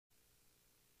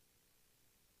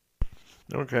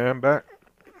Okay, I'm back.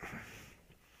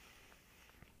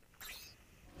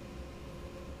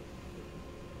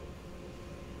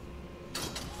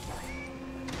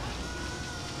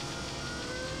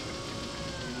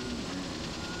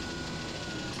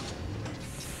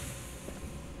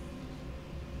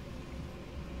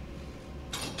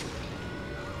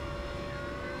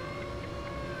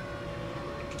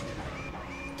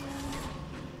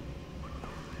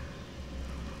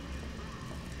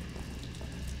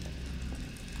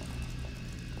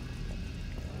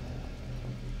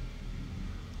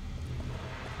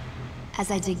 As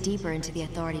I dig deeper into the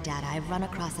Authority data, I've run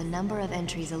across a number of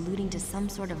entries alluding to some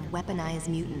sort of weaponized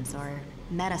mutants or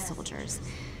meta-soldiers.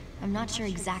 I'm not sure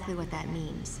exactly what that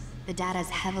means. The data is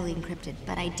heavily encrypted,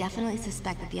 but I definitely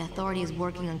suspect that the Authority is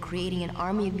working on creating an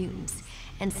army of mutants,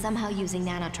 and somehow using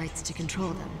nanotrites to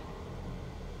control them.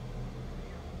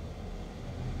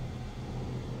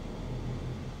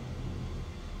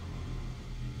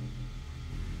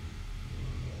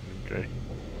 Okay.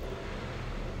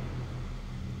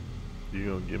 You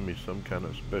gonna give me some kind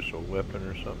of special weapon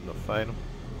or something to fight them?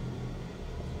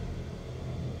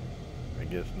 I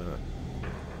guess not.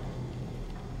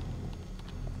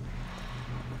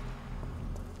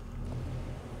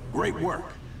 Great work.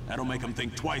 That'll make them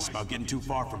think twice about getting too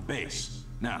far from base.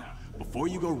 Now, before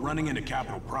you go running into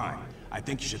Capital Prime, I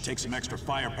think you should take some extra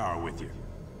firepower with you.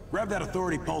 Grab that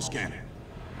Authority pulse cannon.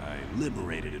 I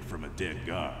liberated it from a dead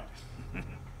guard.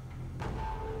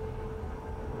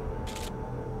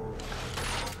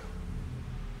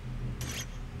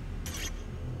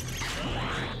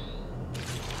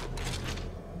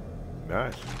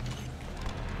 Nice.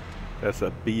 That's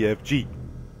a BFG.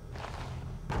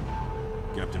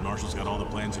 Captain Marshall's got all the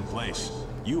plans in place.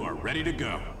 You are ready to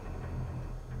go.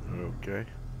 Okay.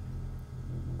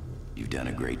 You've done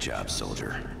a great job,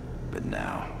 soldier. But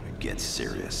now, it gets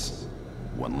serious.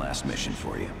 One last mission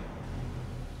for you.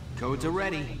 Codes are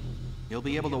ready. You'll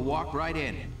be able to walk right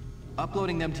in.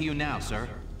 Uploading them to you now, sir.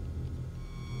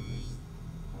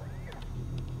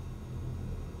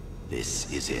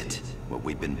 This is it. What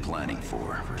we've been planning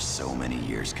for so many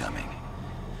years coming.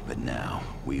 But now,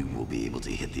 we will be able to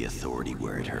hit the Authority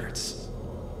where it hurts.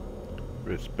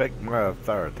 Respect my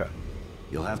authority.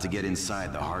 You'll have to get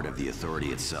inside the heart of the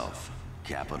Authority itself,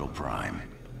 Capital Prime.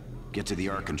 Get to the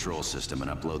ARC control system and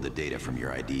upload the data from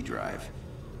your ID drive.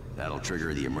 That'll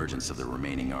trigger the emergence of the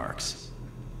remaining ARCs.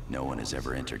 No one has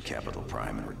ever entered Capital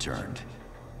Prime and returned.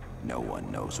 No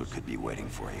one knows what could be waiting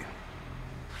for you.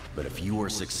 But if you are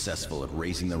successful at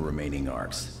raising the remaining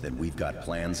ARCs, then we've got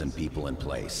plans and people in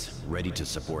place, ready to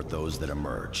support those that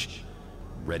emerge.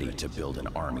 Ready to build an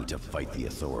army to fight the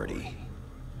Authority.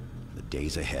 The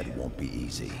days ahead won't be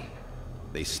easy.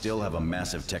 They still have a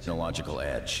massive technological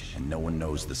edge, and no one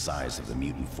knows the size of the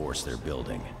mutant force they're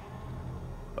building.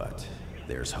 But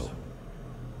there's hope.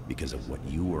 Because of what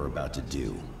you are about to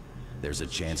do, there's a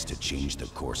chance to change the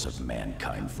course of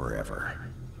mankind forever.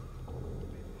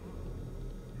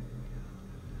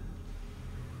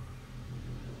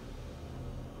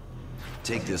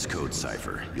 Take this code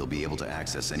cipher. You'll be able to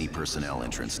access any personnel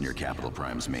entrance near Capital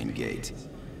Prime's main gate.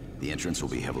 The entrance will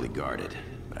be heavily guarded,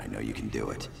 but I know you can do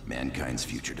it. Mankind's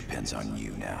future depends on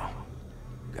you now.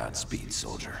 Godspeed,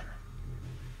 soldier.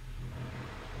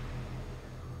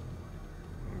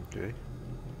 Okay.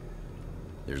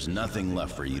 There's nothing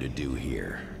left for you to do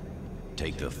here.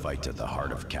 Take the fight to the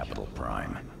heart of Capital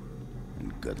Prime.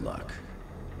 And good luck.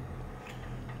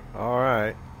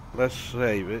 Alright. Let's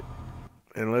save it.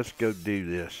 And let's go do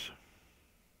this.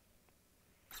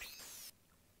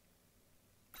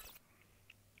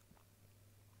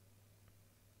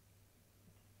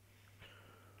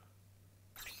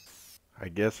 I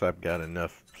guess I've got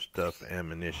enough stuff,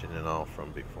 ammunition and all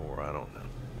from before, I don't know.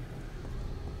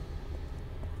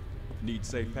 Need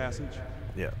safe passage?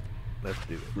 Yeah, let's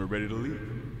do it. We're ready to leave.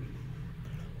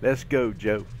 Let's go,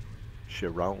 Joe.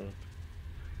 Sharon.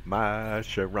 My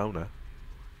Sharona.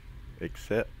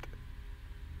 Except,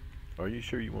 are you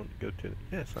sure you want to go to it?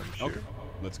 Yes, I'm sure. Okay,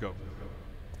 let's go.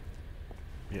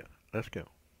 Yeah, let's go.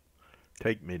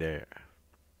 Take me there.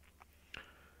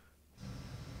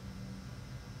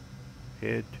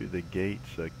 Head to the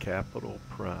gates of Capital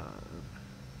Prime.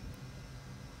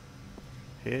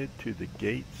 Head to the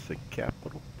gates of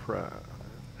Capital Prime.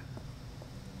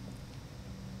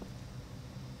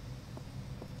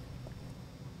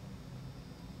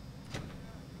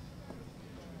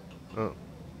 Oh.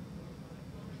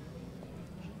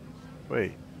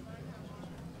 Wait.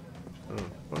 Oh,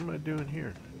 what am I doing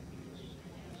here?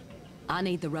 I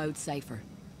need the road safer.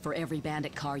 For every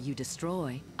bandit car you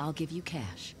destroy, I'll give you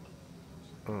cash.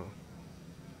 Oh.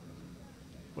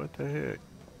 What the heck?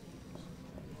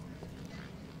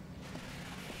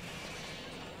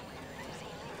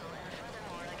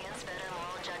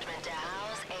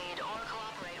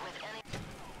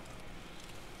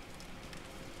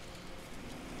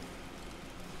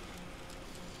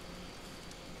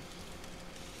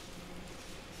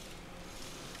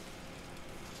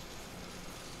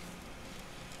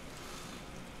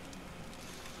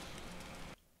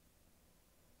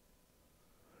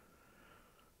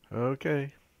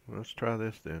 Okay, let's try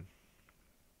this then.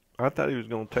 I thought he was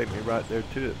going to take me right there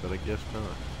to it, but I guess not.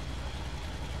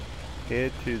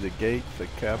 Head to the gates of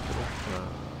Capital Prime.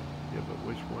 Yeah, but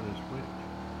which one is which?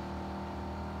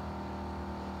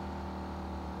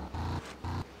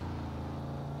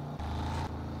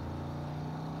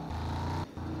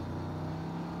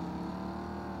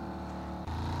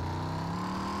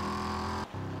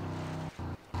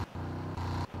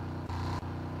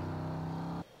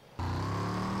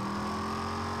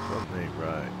 Something ain't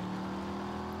right.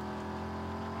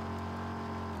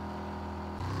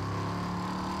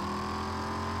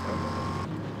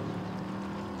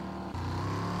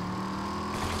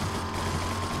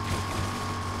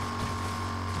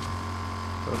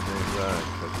 Something ain't right,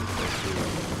 'cause this ain't good.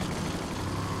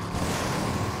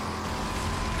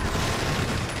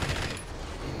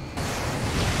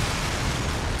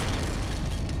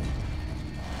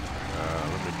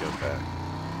 Let me go back.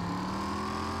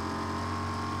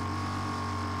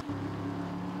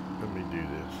 Let me do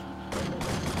this.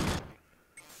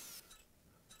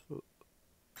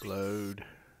 Load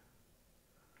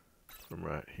from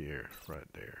right here, right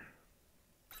there.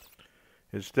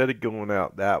 Instead of going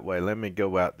out that way, let me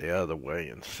go out the other way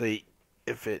and see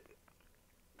if it...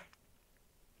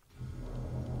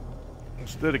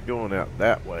 Instead of going out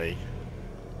that way,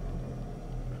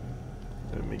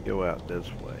 let me go out this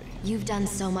way. You've done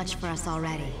so much for us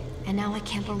already, and now I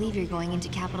can't believe you're going into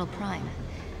Capital Prime.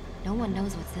 No one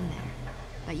knows what's in there,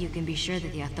 but you can be sure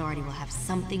that the Authority will have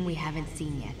something we haven't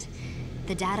seen yet.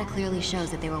 The data clearly shows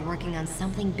that they were working on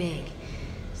something big.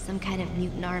 Some kind of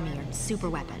mutant army or super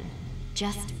weapon.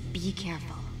 Just be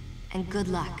careful. And good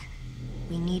luck.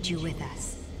 We need you with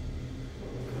us.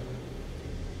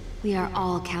 We are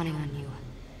all counting on you.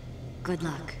 Good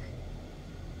luck.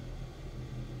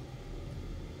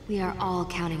 We are all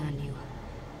counting on you.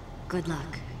 Good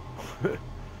luck.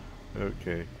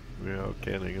 Okay. We're all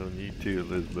counting on you too,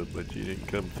 Elizabeth, but you didn't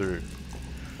come through.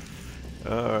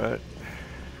 Alright.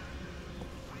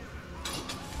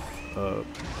 Up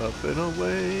and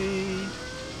away.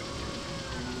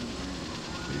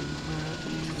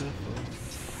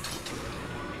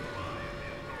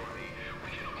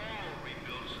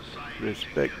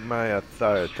 Respect my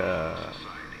authority.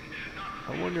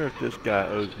 I wonder if this guy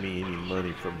owes me any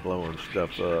money for blowing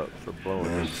stuff up, for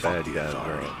blowing these bad guys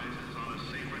up.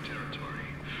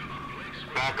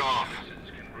 Back off.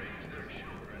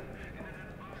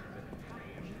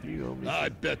 You owe me. I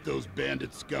bet those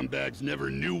bandit scumbags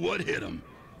never knew what hit them.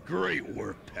 Great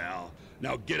work, pal.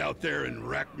 Now get out there and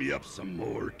rack me up some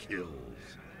more kills.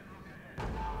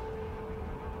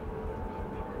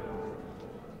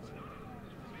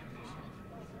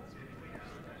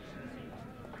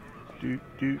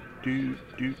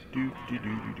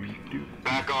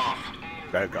 Back off.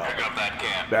 Back off. Pick up that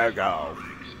camp. Back off.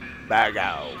 Back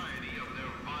off.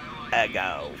 Back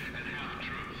off.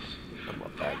 I'm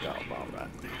gonna back off, all right.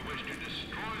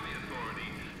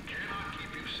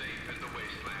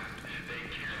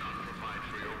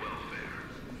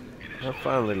 I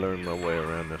finally learned my way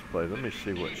around this place. Let me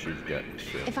see what she's got to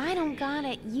sell. If I don't got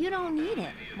it, you don't need it.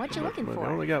 What you looking I for?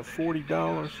 only got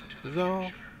 $40 is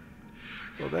all.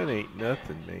 Well, that ain't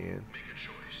nothing, man.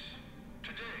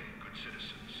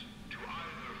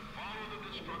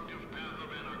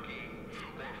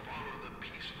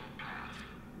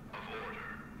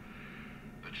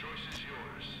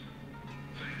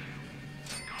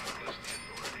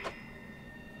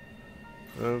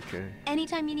 Okay.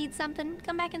 Anytime you need something,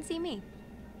 come back and see me.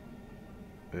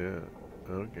 Yeah,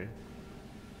 okay.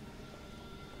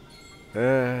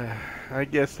 I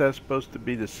guess that's supposed to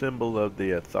be the symbol of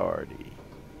the Authority.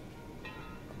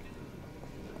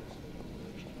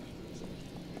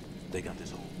 They got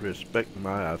this all. Respect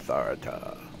my authority.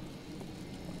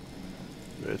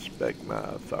 Respect my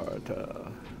authority.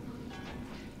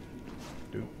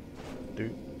 Doop,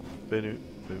 doop, ba-doop,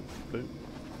 boop, boop,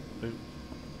 boop.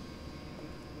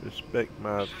 Respect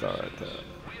my authority.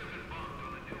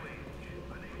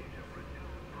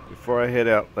 Before I head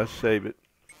out, let's save it.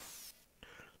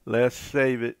 Let's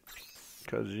save it.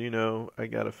 Because, you know, I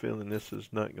got a feeling this is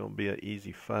not going to be an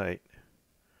easy fight.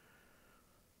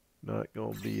 Not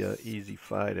going to be an easy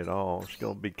fight at all. It's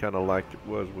going to be kind of like it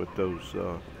was with those,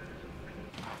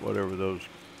 whatever those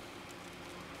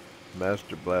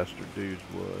Master Blaster dudes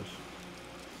was.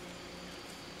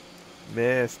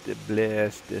 Master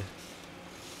Blaster.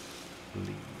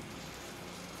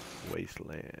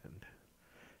 Wasteland.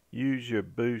 Use your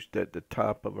boost at the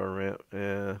top of a ramp.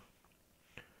 Yeah.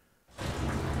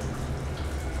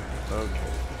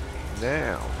 Okay.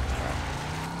 Now.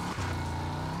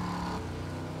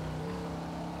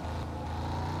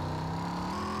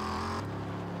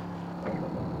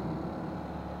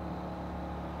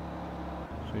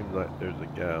 Seems like there's a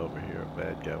guy over here, a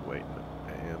bad guy waiting to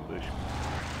ambush me.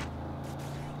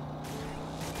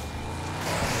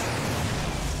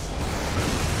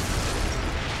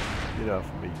 Get off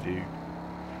of me, dude.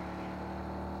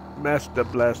 Master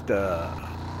Blaster.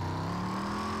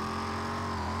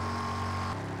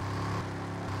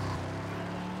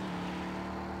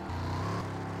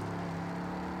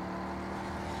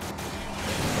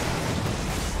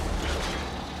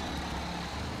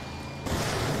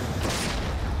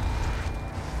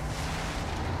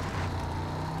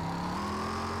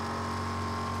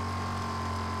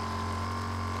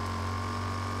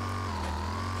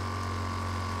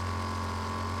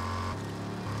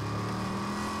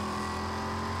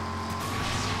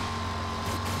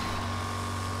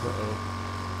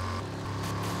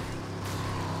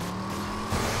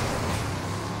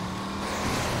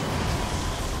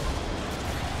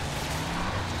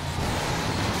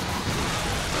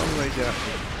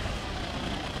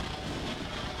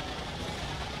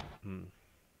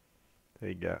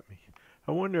 They got me.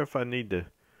 I wonder if I need to...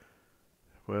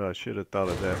 Well, I should have thought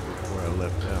of that before I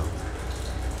left out.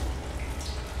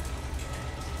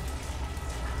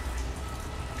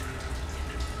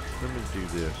 Let me do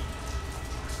this.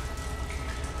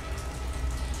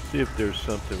 See if there's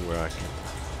something where I can...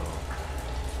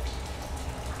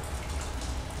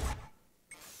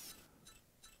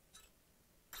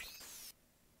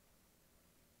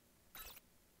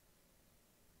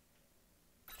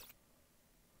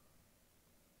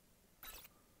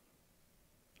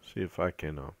 See if I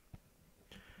can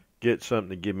get something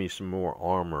to give me some more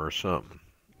armor or something.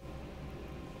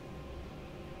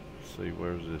 Let's see,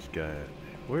 where's this guy at?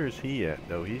 Where is he at,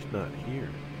 though? He's not here.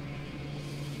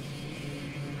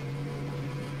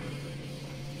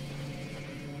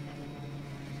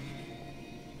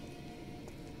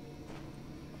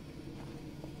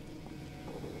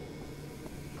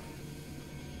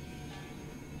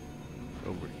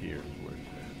 Over here is where it's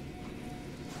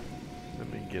at. Let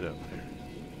me get up there.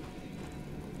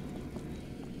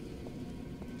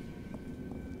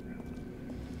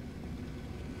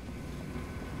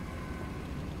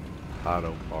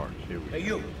 Auto parts, here we go. Hey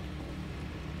you!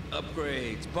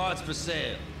 Upgrades, parts for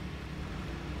sale.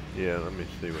 Yeah, let me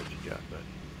see what you got, buddy.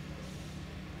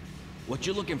 What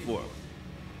you looking for?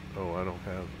 Oh, I don't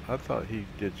have... I thought he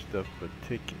did stuff for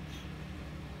tickets.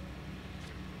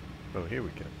 Oh, here we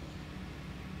go.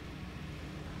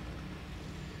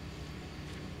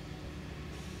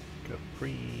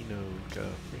 Caprino,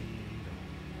 Caprino.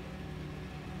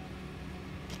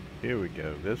 Here we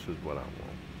go. This is what I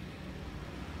want.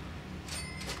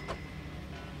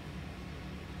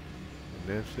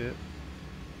 And that's it.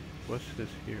 What's this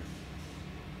here?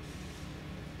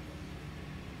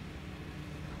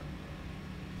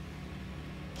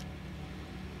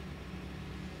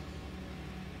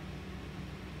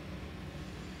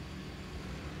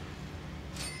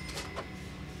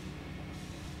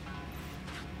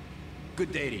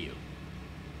 Good day to you.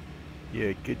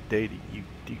 Yeah, good day to you,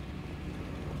 dude.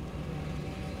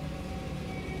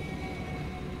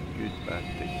 Goodbye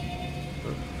to you.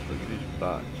 Oh, look at these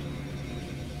bots.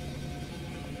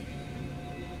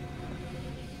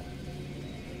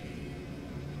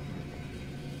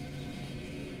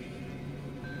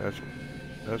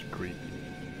 That's creepy.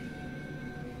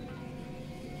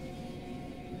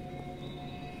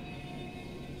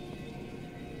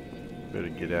 Better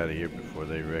get out of here before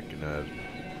they recognize me.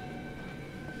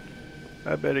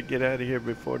 I better get out of here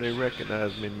before they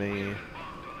recognize me, man.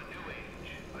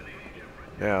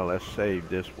 Now let's save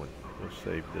this one. Let's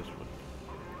save this one.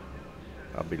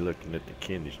 I'll be looking at the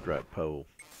candy stripe pole.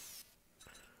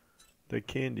 The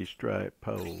candy stripe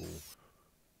pole.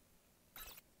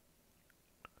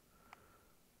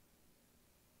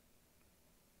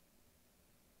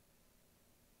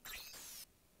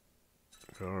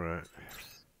 Alright.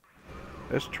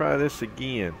 Let's try this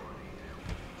again.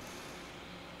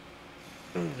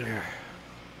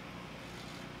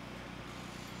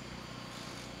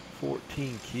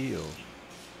 14 kills.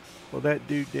 Well, that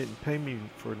dude didn't pay me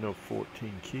for no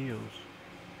 14 kills.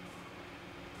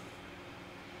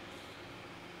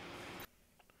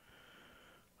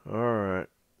 Alright.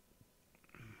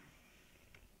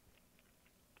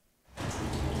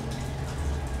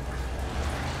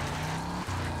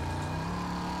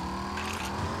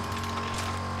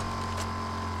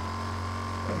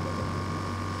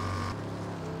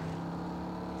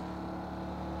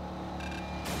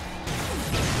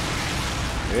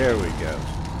 There we go.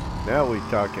 Now we're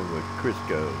talking with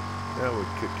Crisco. Now we're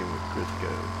cooking with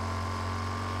Crisco.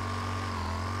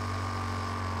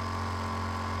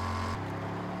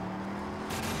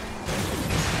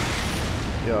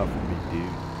 Get off of me,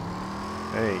 dude.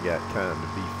 I ain't got time to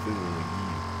be fooling you.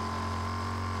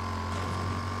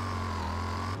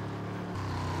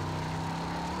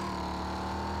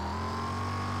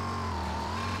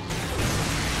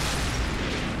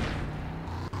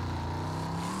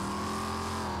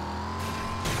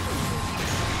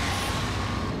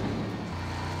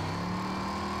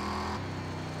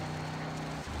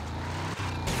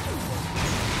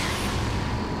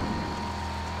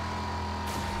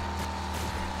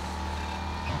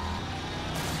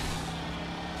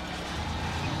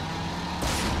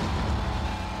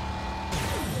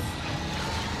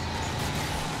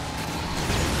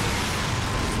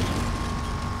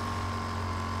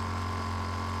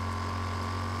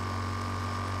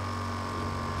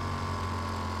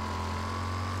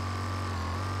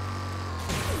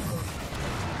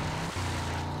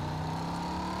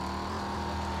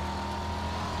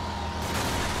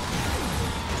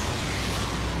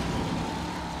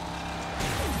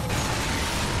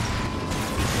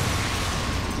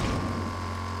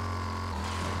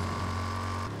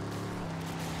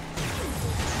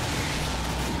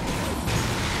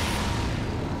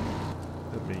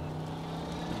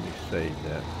 Save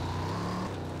that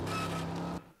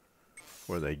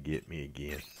before they get me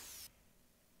again.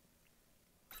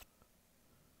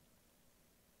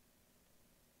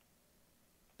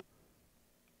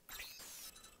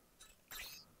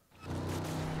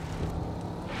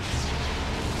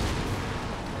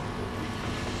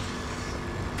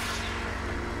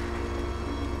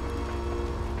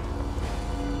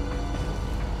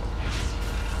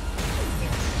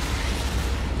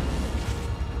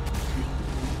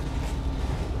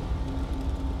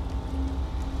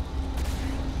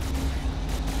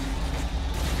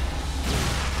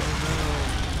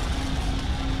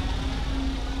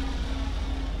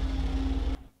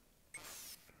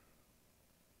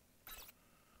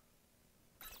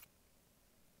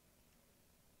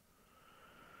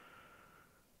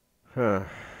 Huh.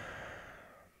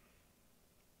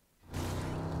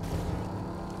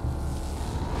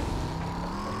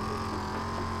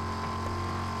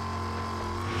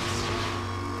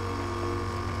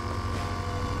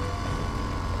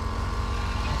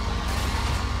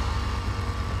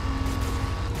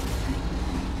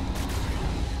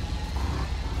 Oh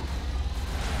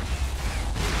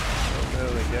no,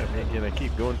 they got me again. I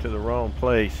keep going to the wrong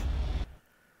place.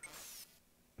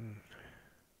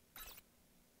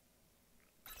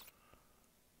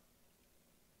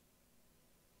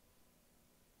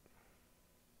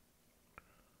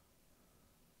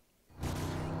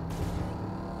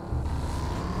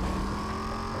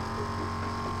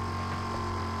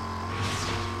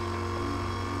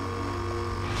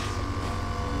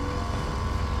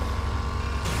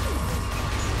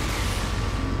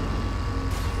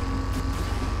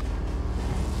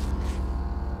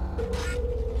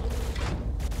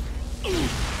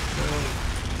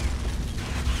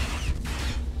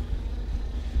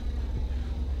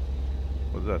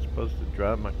 Was I supposed to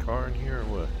drive my car in here or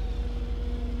what?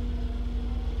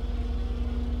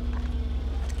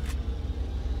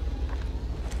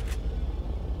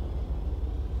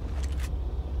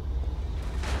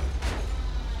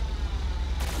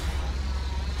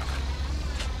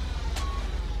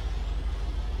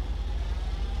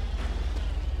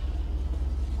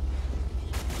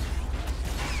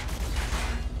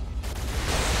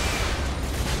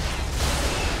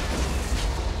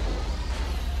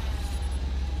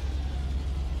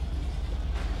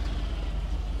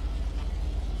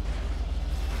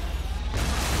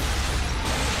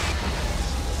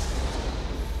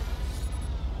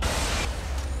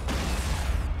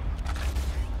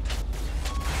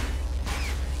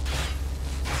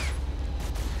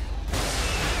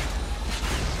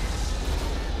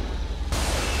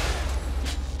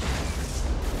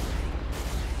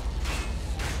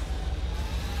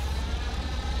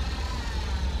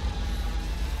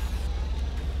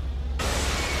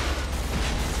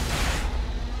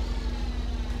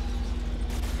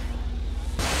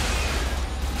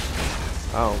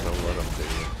 I don't know what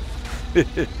I'm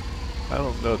doing. I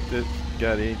don't know if this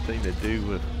got anything to do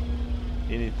with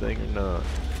anything or not.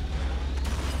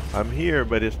 I'm here,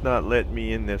 but it's not letting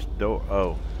me in this door.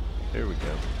 Oh, here we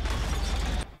go.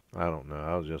 I don't know.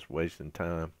 I was just wasting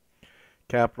time.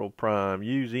 Capital Prime.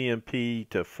 Use EMP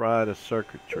to fry the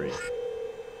circuitry.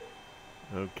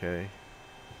 Okay.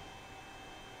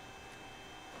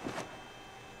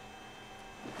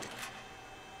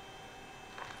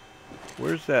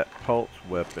 Where's that pulse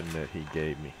weapon that he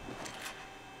gave me?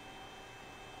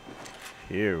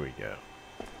 Here we go.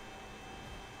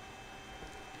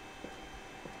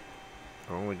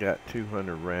 I only got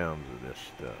 200 rounds of this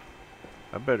stuff.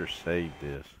 I better save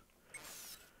this.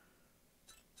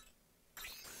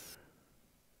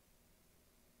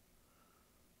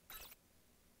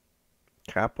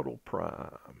 Capital Prime.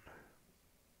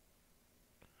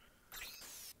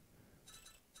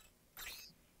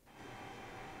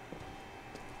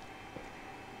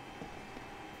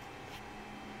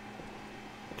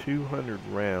 $200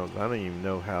 rounds. I don't even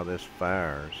know how this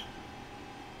fires.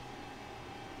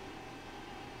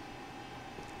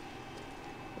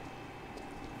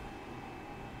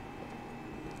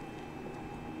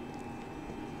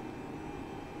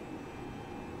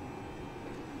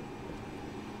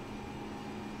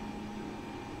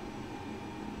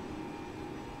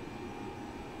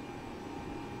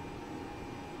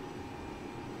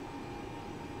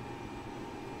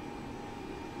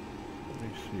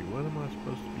 See, what am I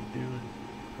supposed to be doing?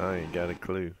 I ain't got a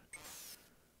clue.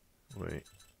 Wait.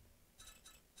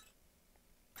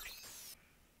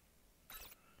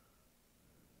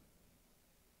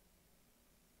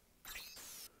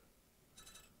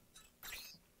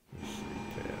 Let's see,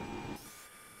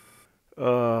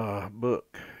 tab.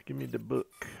 Book. Give me the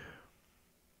book.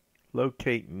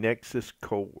 Locate Nexus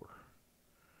Core.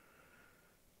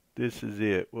 This is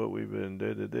it. What we've been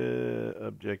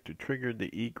objective trigger the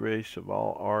egress of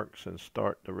all arcs and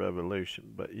start the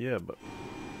revolution. But yeah, but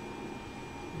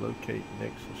locate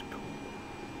Nexus Core.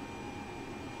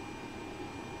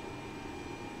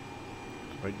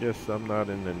 So I guess I'm not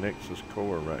in the Nexus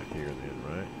Core right here then,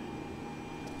 right?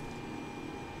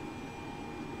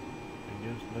 I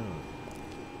guess not.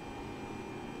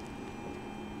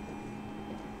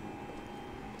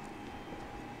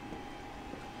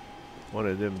 One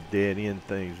of them dead end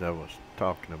things I was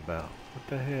talking about. What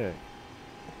the heck?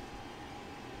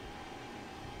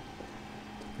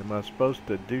 Am I supposed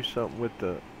to do something with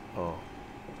the... Oh.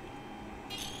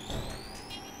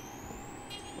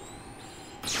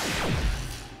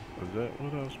 Was that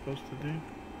what I was supposed to do?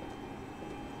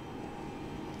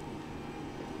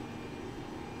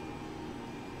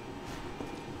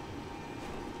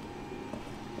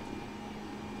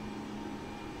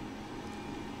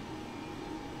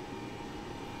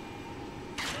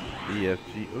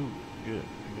 EFG. Ooh, good.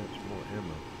 I got some more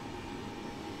ammo.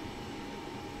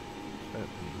 What's that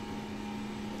mean?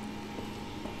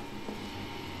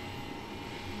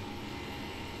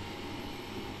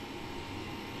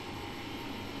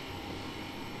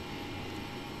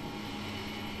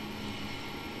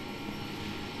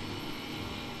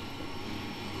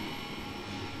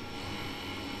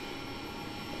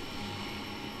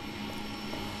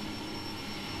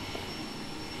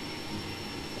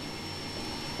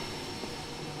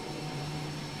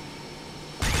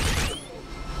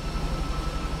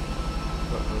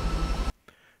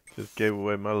 Just gave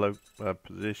away my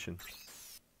position.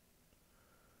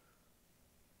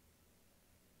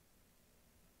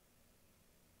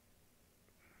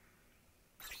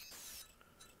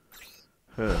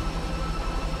 Huh.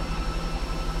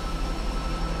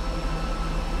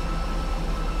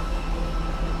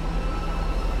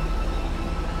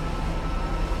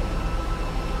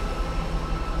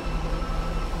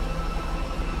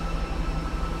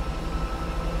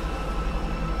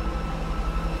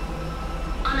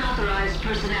 Unauthorized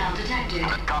personnel detected.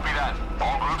 Copy that.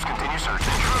 All groups continue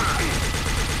searching.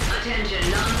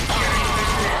 Attention, non-security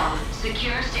personnel.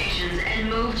 Secure stations and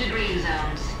move to green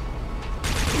zones.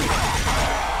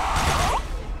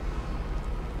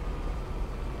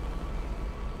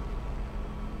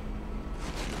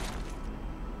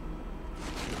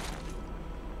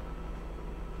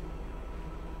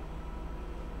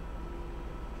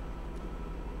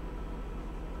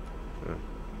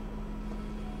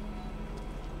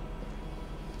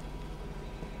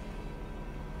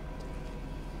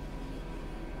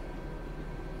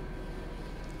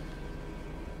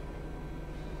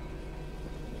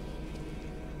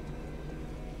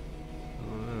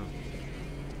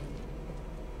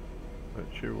 Not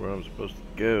sure where I'm supposed to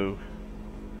go.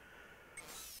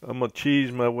 I'm gonna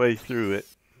cheese my way through it.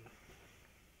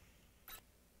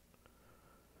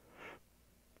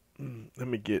 Let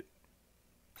me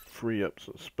free up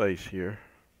some space here.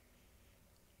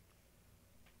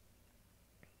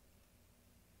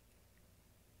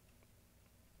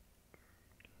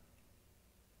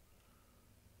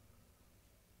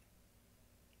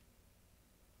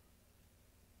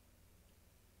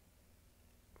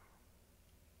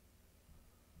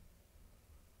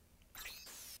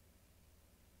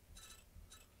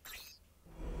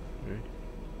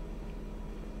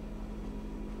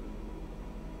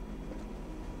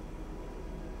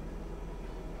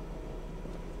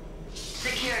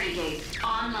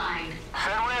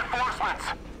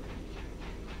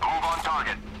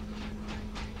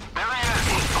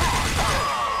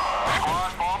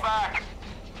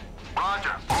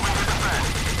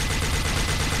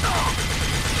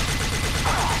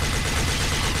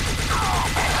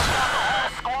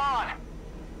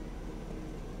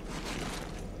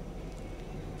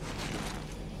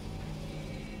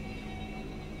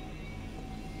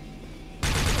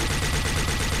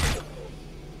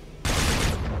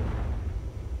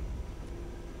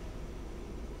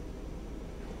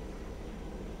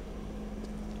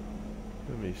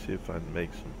 me see if I can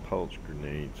make some pulse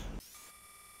grenades.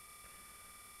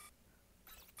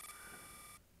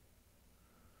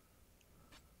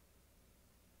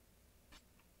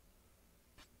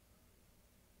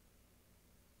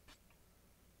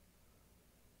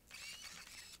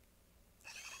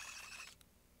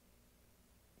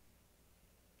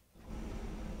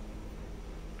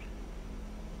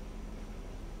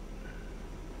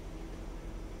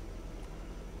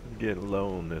 Get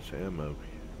low on this ammo.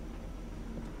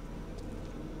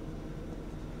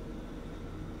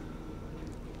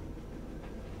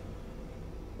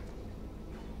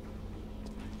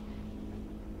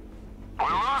 We're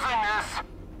losing this.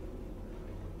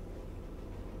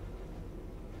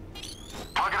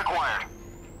 Target acquired.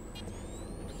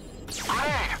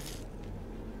 Grenade.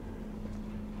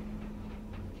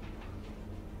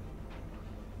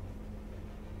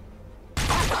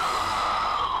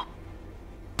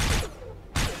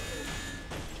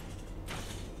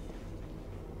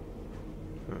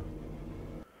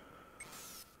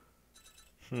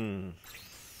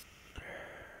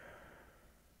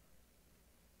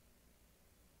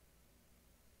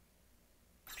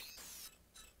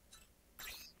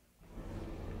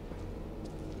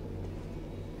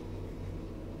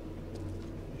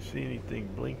 See anything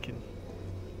blinking?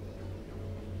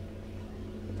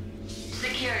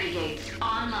 Security gates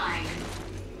online.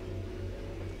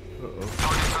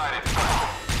 Target sighted.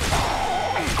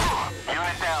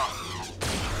 Unit down.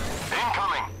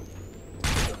 Incoming.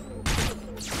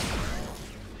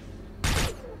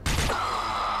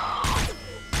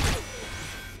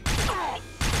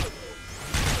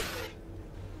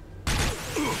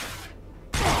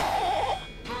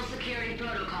 Full security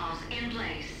protocols in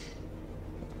place.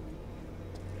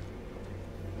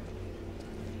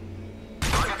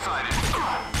 Target sighted.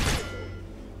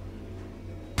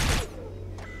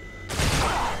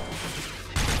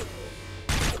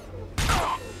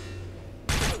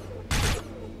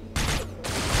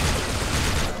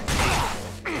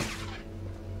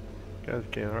 Guys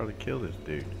can't hardly kill this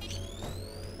dude.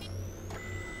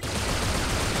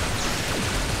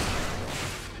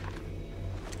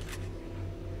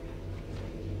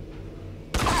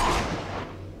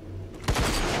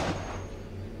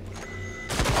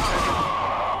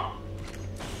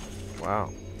 Wow.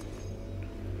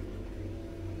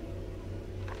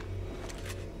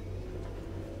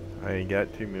 I ain't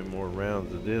got too many more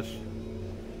rounds of this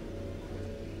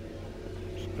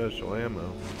special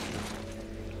ammo.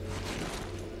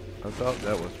 I thought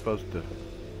that was supposed to...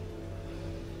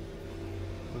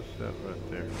 What's that right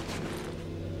there?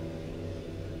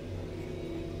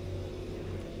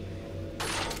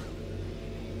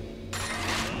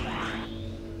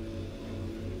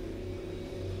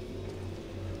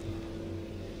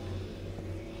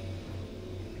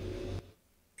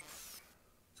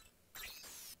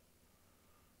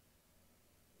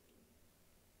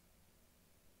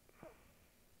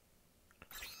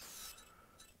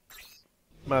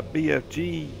 My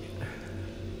BFG.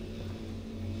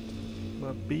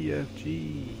 My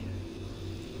BFG.